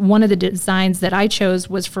 and one of the designs that I chose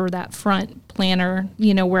was for that front planner,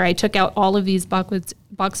 where I took out all of these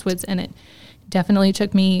boxwoods, and it definitely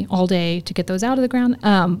took me all day to get those out of the ground.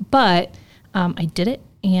 But I did it.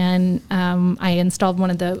 And I installed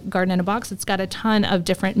one of the Garden in a Box. It's got a ton of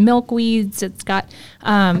different milkweeds. It's got,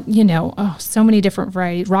 so many different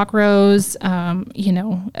varieties. Rock rose,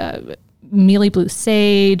 mealy blue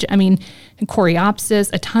sage.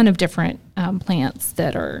 Coreopsis. A ton of different plants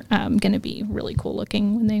that are going to be really cool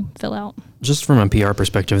looking when they fill out. Just from a PR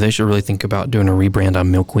perspective, they should really think about doing a rebrand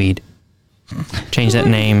on milkweed. Change that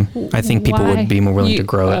name. I think people would be more willing to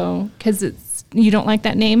grow it. Oh, because you don't like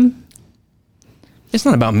that name? It's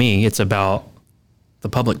not about me. It's about the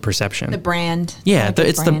public perception. The brand. Yeah,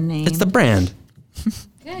 it's the brand.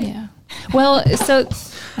 Yeah. Well, so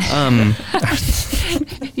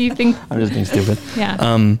you think I'm just being stupid. Yeah.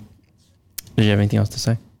 Did you have anything else to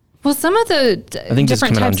say? Well, some of the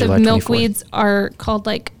different types of milkweeds 24th. are called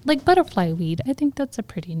like butterfly weed. I think that's a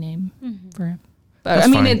pretty name for. That's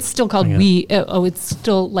fine. It's still called weed. It's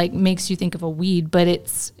still like makes you think of a weed, but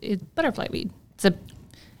it's butterfly weed.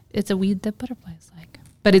 It's a weed that butterflies like,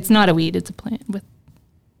 but it's not a weed. It's a plant with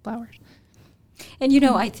flowers. And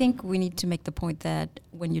I think we need to make the point that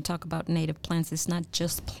when you talk about native plants, it's not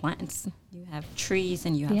just plants. You have trees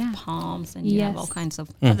and you have palms and you have all kinds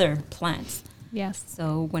of other plants. Yes.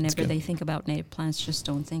 So whenever they think about native plants, just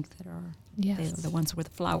don't think that they're the ones with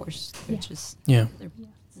flowers. They're just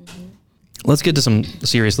Let's get to some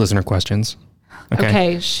serious listener questions.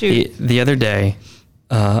 Okay, shoot. The other day,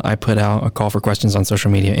 I put out a call for questions on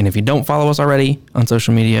social media. And if you don't follow us already on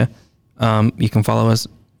social media, you can follow us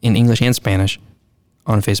in English and Spanish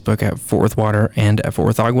on Facebook at Fort Worth Water and at Fort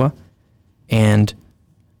Worth Agua, and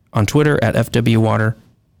on Twitter at FW Water.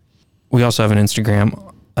 We also have an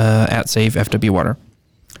Instagram at Save FW Water.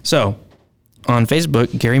 So on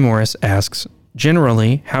Facebook, Gary Morris asks,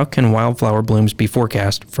 generally, how can wildflower blooms be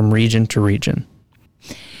forecast from region to region?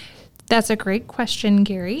 That's a great question,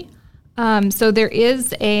 Gary. So there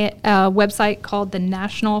is a website called the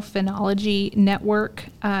National Phenology Network,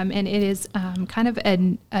 and it is kind of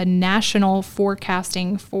a national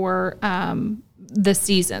forecasting for the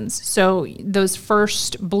seasons. So those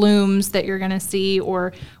first blooms that you're going to see,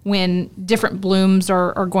 or when different blooms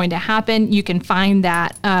are going to happen, you can find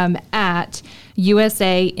that at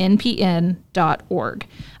usanpn.org.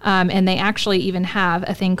 And they actually even have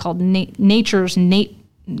a thing called Nature's Notebook.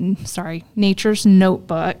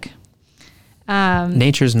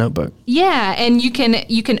 Nature's Notebook. Yeah, and you can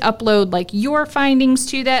upload like your findings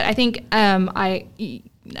to that. I think I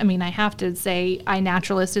have to say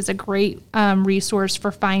iNaturalist is a great resource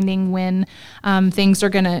for finding when things are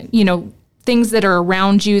gonna, things that are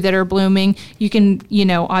around you that are blooming. You can,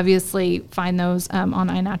 obviously find those on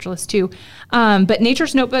iNaturalist too. But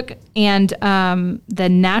Nature's Notebook and the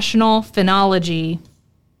National Phenology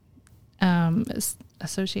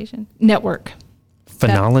Association Network.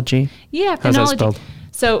 Phenology? Yeah, How's phenology. that spelled?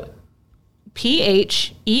 So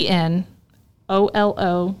PHENOLOGY.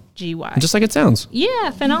 Just like it sounds. Yeah,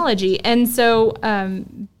 phenology. And so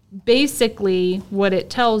basically what it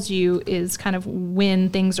tells you is kind of when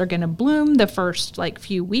things are going to bloom the first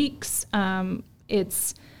few weeks.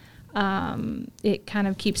 It kind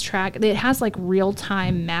of keeps track. It has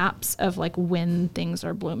real-time maps of when things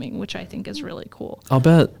are blooming, which I think is really cool. I'll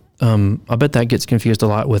bet that gets confused a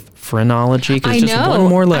lot with phrenology, because it's just one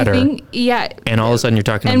more letter. And all of a sudden you're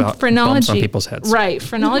talking about bumps on people's heads. Right.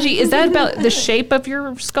 Phrenology, is that about the shape of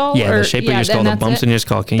your skull? Yeah, the shape of your skull, the bumps in your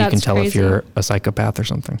skull. You can tell if you're a psychopath or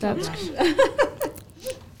something. That's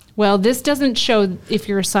Well, this doesn't show if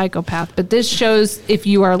you're a psychopath, but this shows if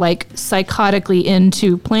you are psychotically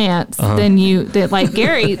into plants, then like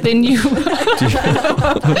Gary, then you Do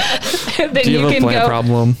you have a plant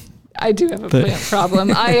problem? I do have a plant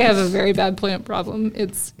problem. I have a very bad plant problem.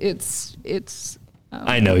 It's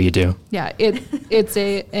I know you do. Yeah, it's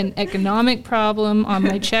an economic problem on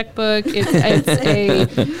my checkbook. It's a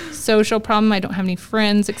social problem. I don't have any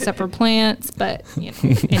friends except for plants. But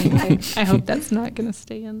anyway, I hope that's not going to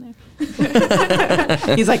stay in there.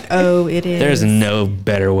 He's like, oh, it is. There's no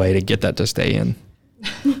better way to get that to stay in.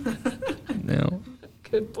 No.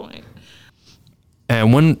 Good point.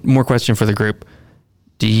 And one more question for the group.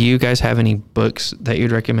 Do you guys have any books that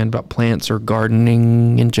you'd recommend about plants or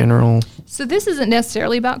gardening in general? So this isn't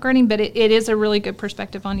necessarily about gardening, but it is a really good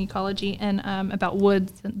perspective on ecology and about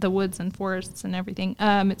the woods and forests and everything.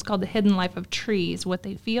 It's called The Hidden Life of Trees, What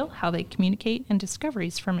They Feel, How They Communicate, and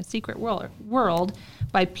Discoveries from a Secret World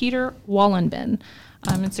by Peter Wallenben.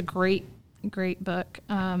 It's a great book.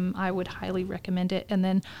 I would highly recommend it. And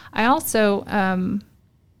then I also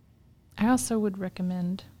would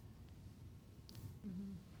recommend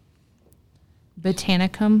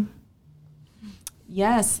Botanicum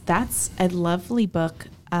Yes, that's a lovely book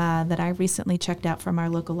that I recently checked out from our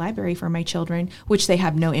local library for my children, which they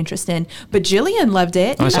have no interest in. But Jillian loved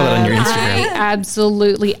it. Oh, I saw that on your Instagram.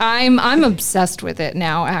 Absolutely. I'm obsessed with it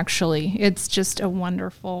now, actually. It's just a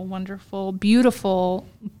wonderful, wonderful, beautifully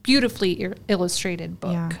illustrated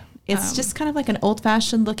book. Yeah. It's just kind of like an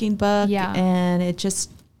old-fashioned looking book. Yeah. And it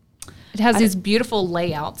has these beautiful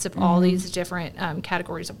layouts of all these different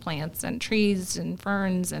categories of plants and trees and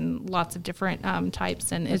ferns and lots of different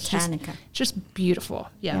types. And it's just beautiful.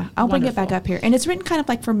 Yeah. I'll bring it back up here. And it's written kind of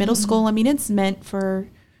like for middle school. I mean, it's meant for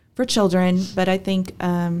children, but I think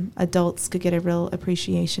adults could get a real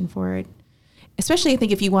appreciation for it. Especially, I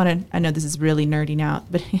think, if you want to, I know this is really nerding out,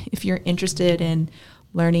 but if you're interested in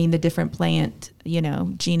learning the different plant,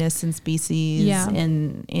 genus and species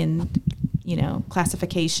and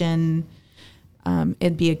classification,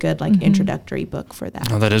 it'd be a good introductory book for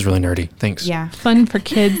that. Oh, that is really nerdy. Thanks. Yeah. Fun for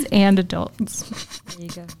kids and adults. There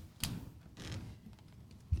you go.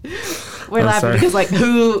 We're laughing because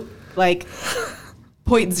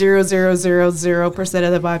 0.0000%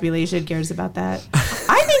 of the population cares about that.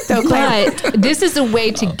 I think though, Claire, but this is a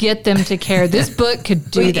way to get them to care. This book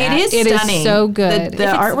could do that. It is stunning. It is so good. The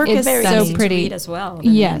artwork is very so pretty as well.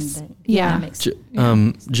 Yes.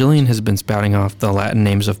 Jillian has been spouting off the Latin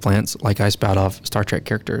names of plants like I spout off Star Trek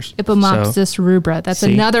characters. Ipomopsis rubra. That's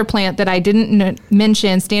another plant that I didn't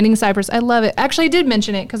mention. Standing cypress. I love it. Actually, I did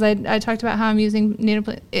mention it because I talked about how I'm using native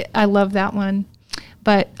plants. I love that one.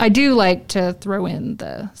 But I do like to throw in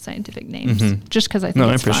the scientific names just because I think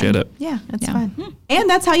I appreciate it. Yeah, it's fun. And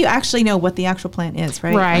that's how you actually know what the actual plant is,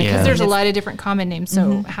 right? Right, because there's a lot of different common names.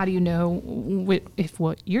 So how do you know if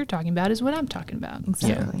what you're talking about is what I'm talking about?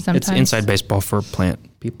 Exactly. So it's inside baseball for plant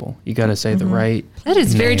people. You got to say the right That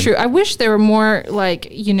is very name. true. I wish there were more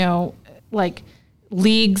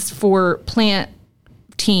leagues for plant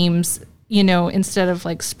teams, instead of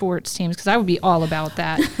sports teams, because I would be all about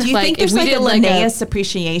that. Do you think there's a Linnaeus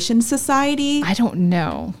Appreciation Society? I don't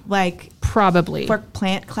know. For Probably.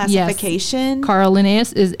 plant classification? Yes. Carl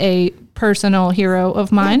Linnaeus is a personal hero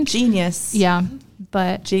of mine. Genius. Yeah.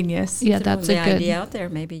 But genius. Yeah, that's a good idea out there,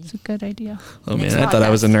 maybe. It's a good idea. Oh man, I thought I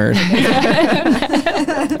was a nerd.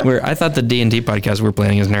 I thought the D&D podcast we're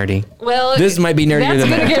planning is nerdy. Well, this might be nerdier than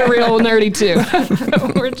that. That's gonna get real nerdy too.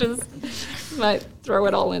 We're just might throw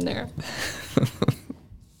it all in there.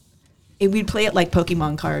 We'd play it like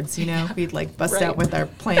Pokemon cards, We'd bust out with our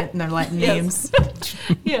plant and our Latin names.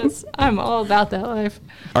 Yes, I'm all about that life.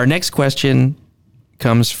 Our next question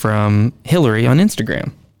comes from Hillary on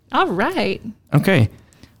Instagram. All right. Okay.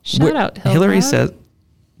 Shout out, Hillary. Hillary says,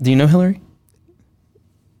 do you know Hillary?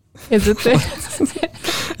 Is it the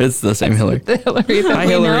It's the same Hillary. The Hillary that Hi,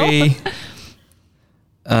 we Hillary.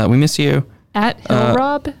 know? We miss you. At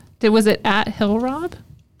Hillrob? Was it at Hillrob?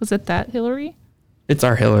 Was it that Hillary? It's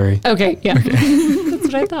our Hillary. Okay, yeah. That's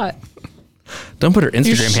what I thought. Don't put her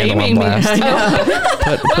Instagram handle on blast.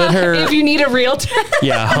 Put her. If you need a realtor.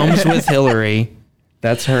 Yeah, Homes with Hillary.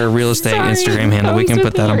 That's her real estate Instagram handle. We can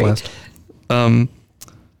put that on blast.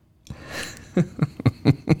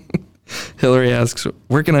 Hillary asks,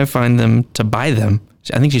 where can I find them to buy them?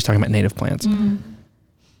 I think she's talking about native plants.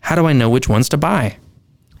 How do I know which ones to buy?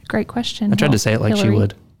 Great question. I tried to say it like Hillary. she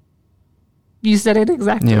would. You said it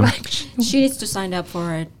exactly like she would. She needs to sign up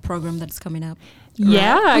for a program that's coming up.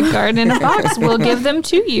 Yeah, Garden in a Box. We'll give them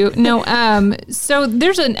to you. No, so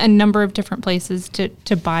there's a number of different places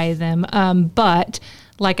to buy them. But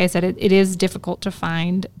like I said, it is difficult to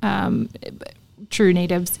find true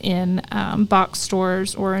natives in box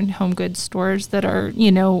stores or in home goods stores that are,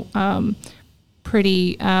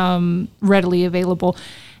 pretty readily available.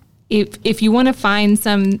 If you want to find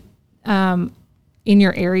some in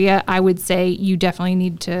your area, I would say you definitely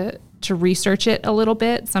need to research it a little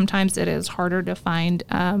bit. Sometimes it is harder to find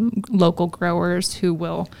local growers who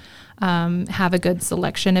will have a good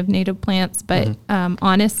selection of native plants. But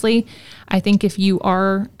honestly, I think if you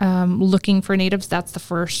are looking for natives, that's the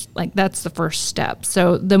first step.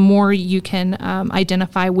 So the more you can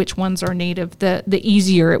identify which ones are native, the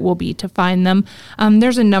easier it will be to find them.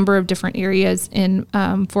 There's a number of different areas in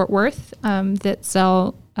Fort Worth that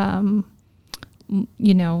sell,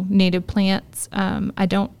 native plants. I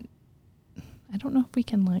don't know if we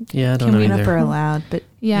can I don't know either. If we're allowed, but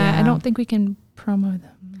I don't think we can promo them.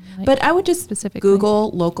 But I would just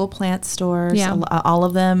Google local plant stores. Yeah. All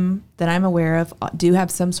of them that I'm aware of do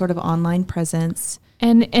have some sort of online presence.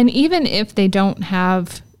 And even if they don't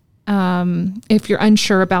have if you're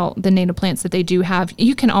unsure about the native plants that they do have,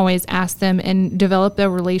 you can always ask them and develop a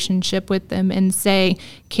relationship with them and say,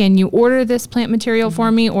 can you order this plant material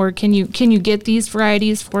for me, or can you get these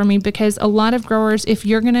varieties for me? Because a lot of growers, if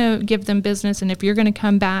you're going to give them business and if you're going to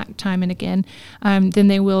come back time and again, then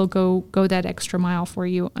they will go that extra mile for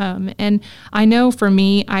you. And I know for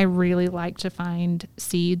me, I really like to find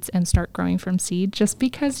seeds and start growing from seed, just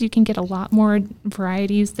because you can get a lot more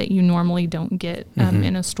varieties that you normally don't get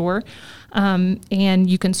in a store. And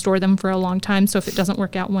you can store them for a long time. So if it doesn't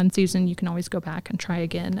work out one season, you can always go back and try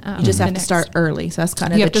again. You just have to start early. So that's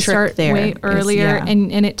kind of the trick there. You have to start way earlier,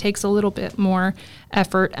 and it takes a little bit more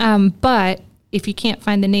effort. But if you can't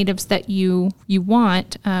find the natives that you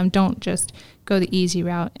want, don't just go the easy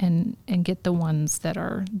route and get the ones that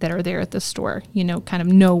are there at the store. Kind of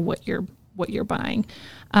know what you're buying.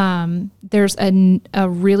 There's a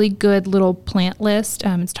really good little plant list.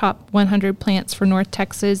 It's top 100 plants for North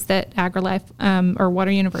Texas that AgriLife or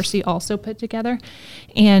Water University also put together.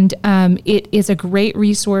 And it is a great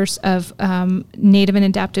resource of native and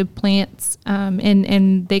adaptive plants.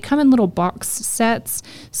 And they come in little box sets,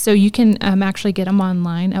 so you can actually get them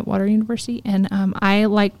online at Water University. And I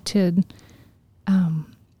like to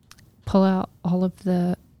pull out all of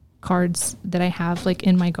the cards that I have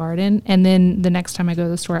in my garden, and then the next time I go to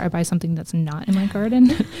the store, I buy something that's not in my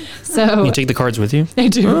garden. So you take the cards with you? I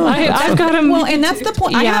do. I've got them. Well, and that's the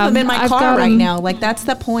point. I have them in my car right now. That's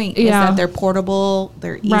the point. Is that they're portable,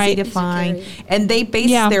 they're easy to find, and they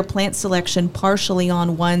base their plant selection partially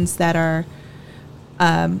on ones that are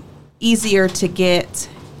easier to get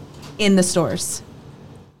in in-the-stores.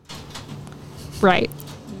 Right.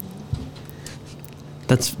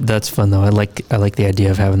 That's fun though. I like the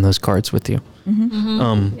idea of having those cards with you.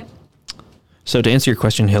 So to answer your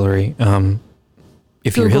question, Hillary,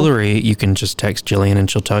 if you're Hillary, you can just text Jillian and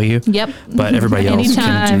she'll tell you. Yep. But everybody else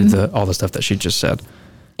can do all the stuff that she just said.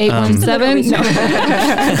 817.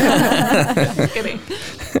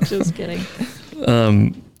 Just kidding.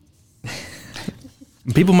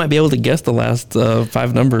 People might be able to guess the last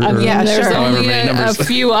 5 numbers. There's only a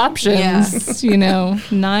few options,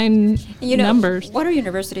 9 numbers. Water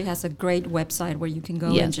University has a great website where you can go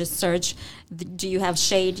and just search, do you have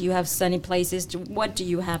shade, do you have sunny places, what do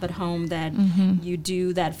you have at home that you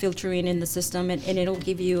do that filtering in the system, and it'll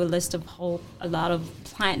give you a list of a lot of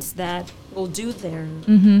plants that will do their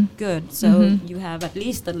good. So you have at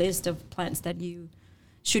least a list of plants that you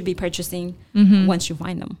should be purchasing once you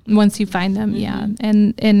find them. Yeah.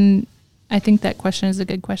 And I think that question is a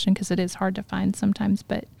good question because it is hard to find sometimes,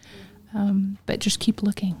 but just keep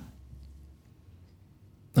looking.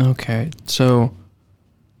 Okay. So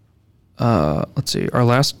let's see. Our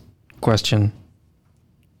last question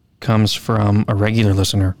comes from a regular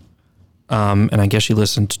listener. And I guess she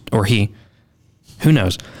listened, or he, who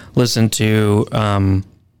knows, listened to an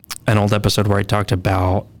old episode where I talked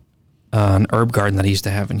about an herb garden that I used to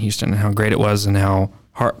have in Houston and how great it was, and how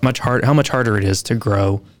much harder it is to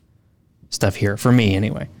grow stuff here, for me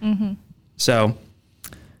anyway. So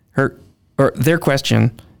their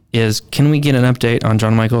question is, can we get an update on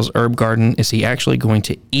John Michael's herb garden? Is he actually going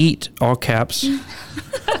to eat, all caps,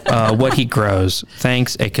 what he grows?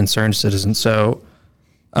 Thanks, a concerned citizen. So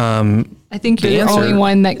I think you're the only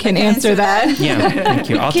one that can answer that. Yeah, thank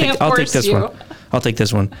you. I'll take this one. I'll take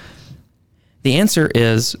this one. The answer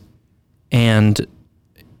is, and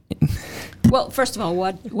well, first of all,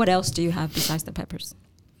 what else do you have besides the peppers?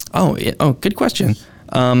 Oh, good question.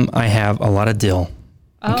 I have a lot of dill.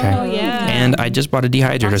 Okay. Oh, yeah. And I just bought a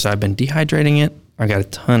dehydrator, so I've been dehydrating it. I got a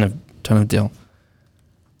ton of dill.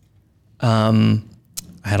 I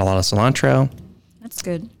had a lot of cilantro. That's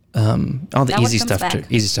good. All the easy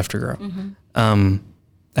stuff to grow. I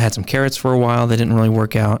had some carrots for a while that didn't really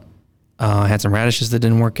work out. I had some radishes that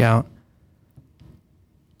didn't work out.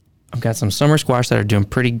 I've got some summer squash that are doing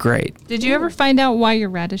pretty great. Did you ever find out why your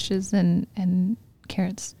radishes and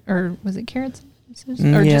carrots, or was it carrots?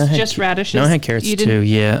 Or just radishes? No, I had carrots too.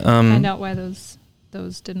 Yeah. Find out why those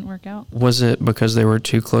didn't work out. Was it because they were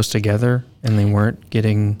too close together and they weren't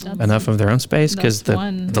getting enough of their own space? Because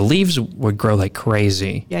the leaves would grow like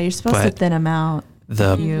crazy. Yeah, you're supposed to thin them out.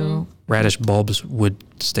 The radish bulbs would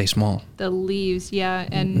stay small. The leaves,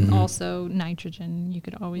 and also nitrogen. You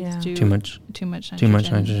could always do too much nitrogen. Too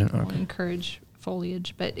much nitrogen. Okay. Encourage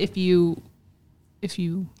foliage, but if you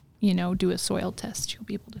do a soil test, you'll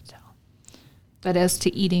be able to tell. But as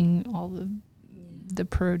to eating all the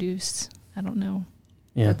produce, I don't know.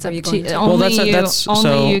 Yeah, that's up to you.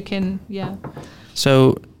 Only you can. Yeah.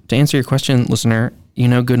 So to answer your question, listener, you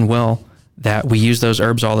know good and well that we use those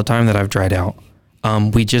herbs all the time that I've dried out.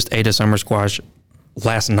 We just ate a summer squash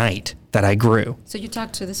last night that I grew. So you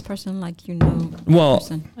talk to this person like you know. Well, the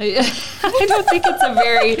person. I don't think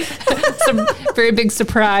it's a very big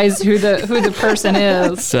surprise who the person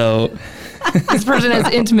is. So This person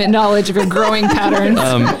has intimate knowledge of your growing patterns.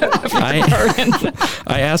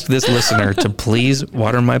 I asked this listener to please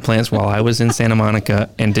water my plants while I was in Santa Monica,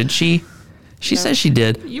 and did she? She says she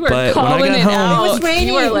did. You were but calling when I it got home, out. It was raining.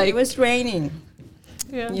 You were like- it was raining.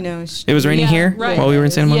 Yeah. You know. it was raining Yeah, here right. while we were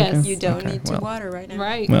in Santa Monica. Yes. You don't Okay, need to well. water right now.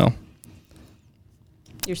 Right. Well,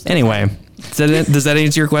 You're saying anyway, does that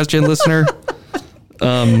answer your question, listener?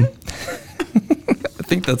 I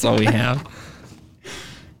think that's all we have.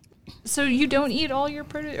 So you don't eat all your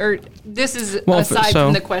produce, or this is Well, aside so-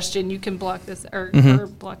 from the question. You can block this or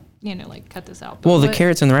block, like cut this out. But Well, the what-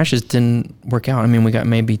 carrots and the radishes didn't work out. I mean, we got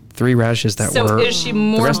maybe 3 radishes that So were. is she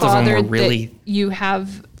more rest of them were bothered really- that you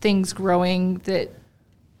have things growing that?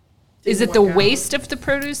 Is it the waste of the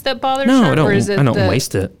produce that bothers No, her? I don't. Or is it I don't the,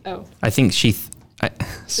 waste it. Oh, I think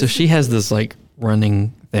so she has this like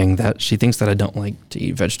running thing that she thinks that I don't like to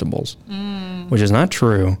eat vegetables, which is not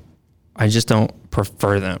true. I just don't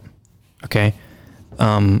prefer them. Okay.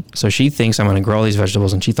 So she thinks I'm going to grow all these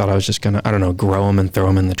vegetables, and she thought I was just going to, I don't know, grow them and throw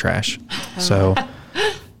them in the trash. So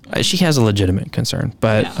she has a legitimate concern,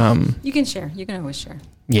 but You can share. You can always share.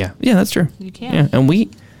 yeah, that's true. You can. Yeah,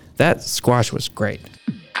 and that squash was great.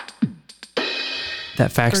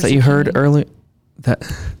 That facts that you heard Zucchini. earlier,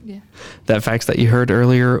 yeah. that facts that you heard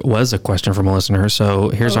earlier was a question from a listener. So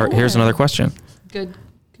here's another question. Good.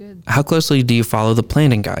 Good. How closely do you follow the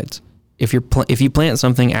planting guides? If you plant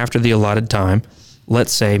something after the allotted time,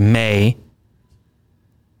 let's say May,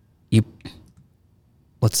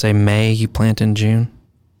 you plant in June.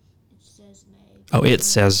 It says May. Oh, it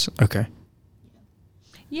says okay.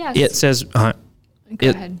 Yes. It says Go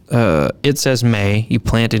ahead. it says May. You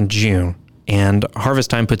plant in June, and harvest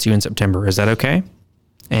time puts you in September. Is that okay?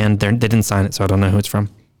 And they didn't sign it, so I don't know who it's from.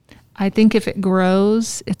 I think if it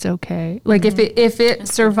grows, it's okay. Like if it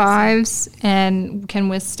survives and can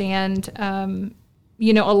withstand, a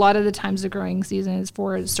lot of the times the growing season is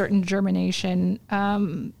for a certain germination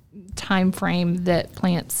time frame that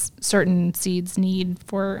certain seeds need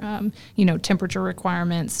for, temperature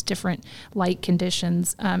requirements, different light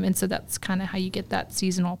conditions. And so that's kind of how you get that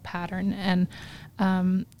seasonal pattern.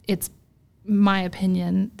 And it's my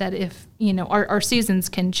opinion that if, our seasons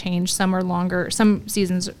can change, some are longer, some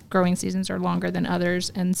growing seasons are longer than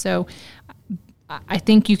others. And so I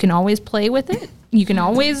think you can always play with it. You can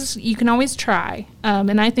always try.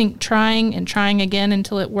 And I think trying again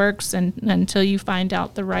until it works and until you find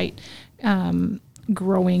out the right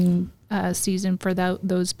growing season for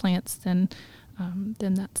those plants, then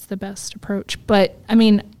that's the best approach. But I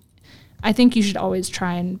mean, I think you should always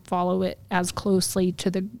try and follow it as closely to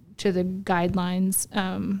the guidelines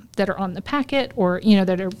that are on the packet, or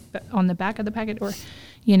that are on the back of the packet, or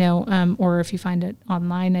or if you find it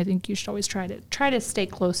online. I think you should always try to stay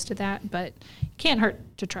close to that, but it can't hurt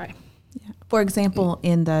to try. Yeah. For example,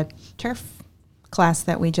 in the turf class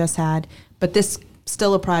that we just had, but this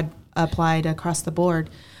still applied across the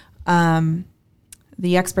board, the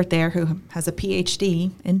expert there, who has a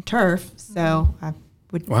PhD in turf, so I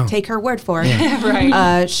would take her word for it. Yeah.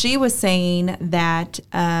 Right. She was saying that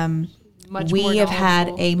Much we more have had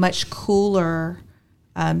knowledgeable. a much cooler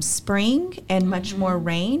spring and much more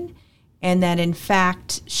rain, and that in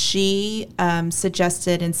fact she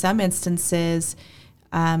suggested in some instances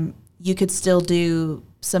you could still do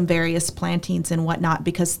some various plantings and whatnot,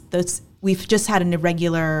 because we've just had an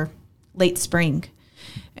irregular late spring.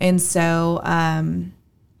 And so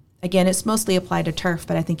again, it's mostly applied to turf,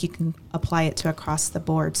 but I think you can apply it to across the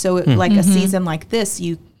board. So like a season like this,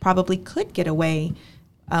 you probably could get away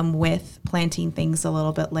with planting things a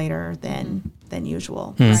little bit later than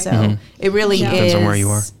usual. So it really is. Depends on where you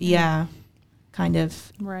are. Yeah, kind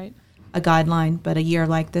of Right. a guideline, but a year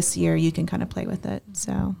like this year, you can kind of play with it.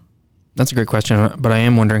 So That's a great question, but I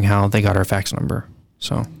am wondering how they got our fax number.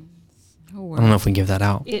 So I don't know if we can give that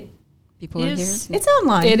out. People are here. it's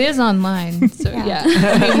online. It is online. So yeah.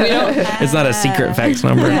 I mean, we don't. It's not a secret fax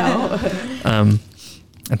number.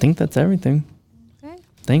 I think that's everything. Okay.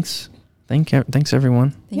 Thanks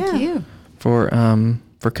everyone Thank Yeah. you. for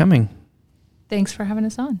coming. Thanks for having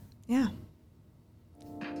us on. Yeah.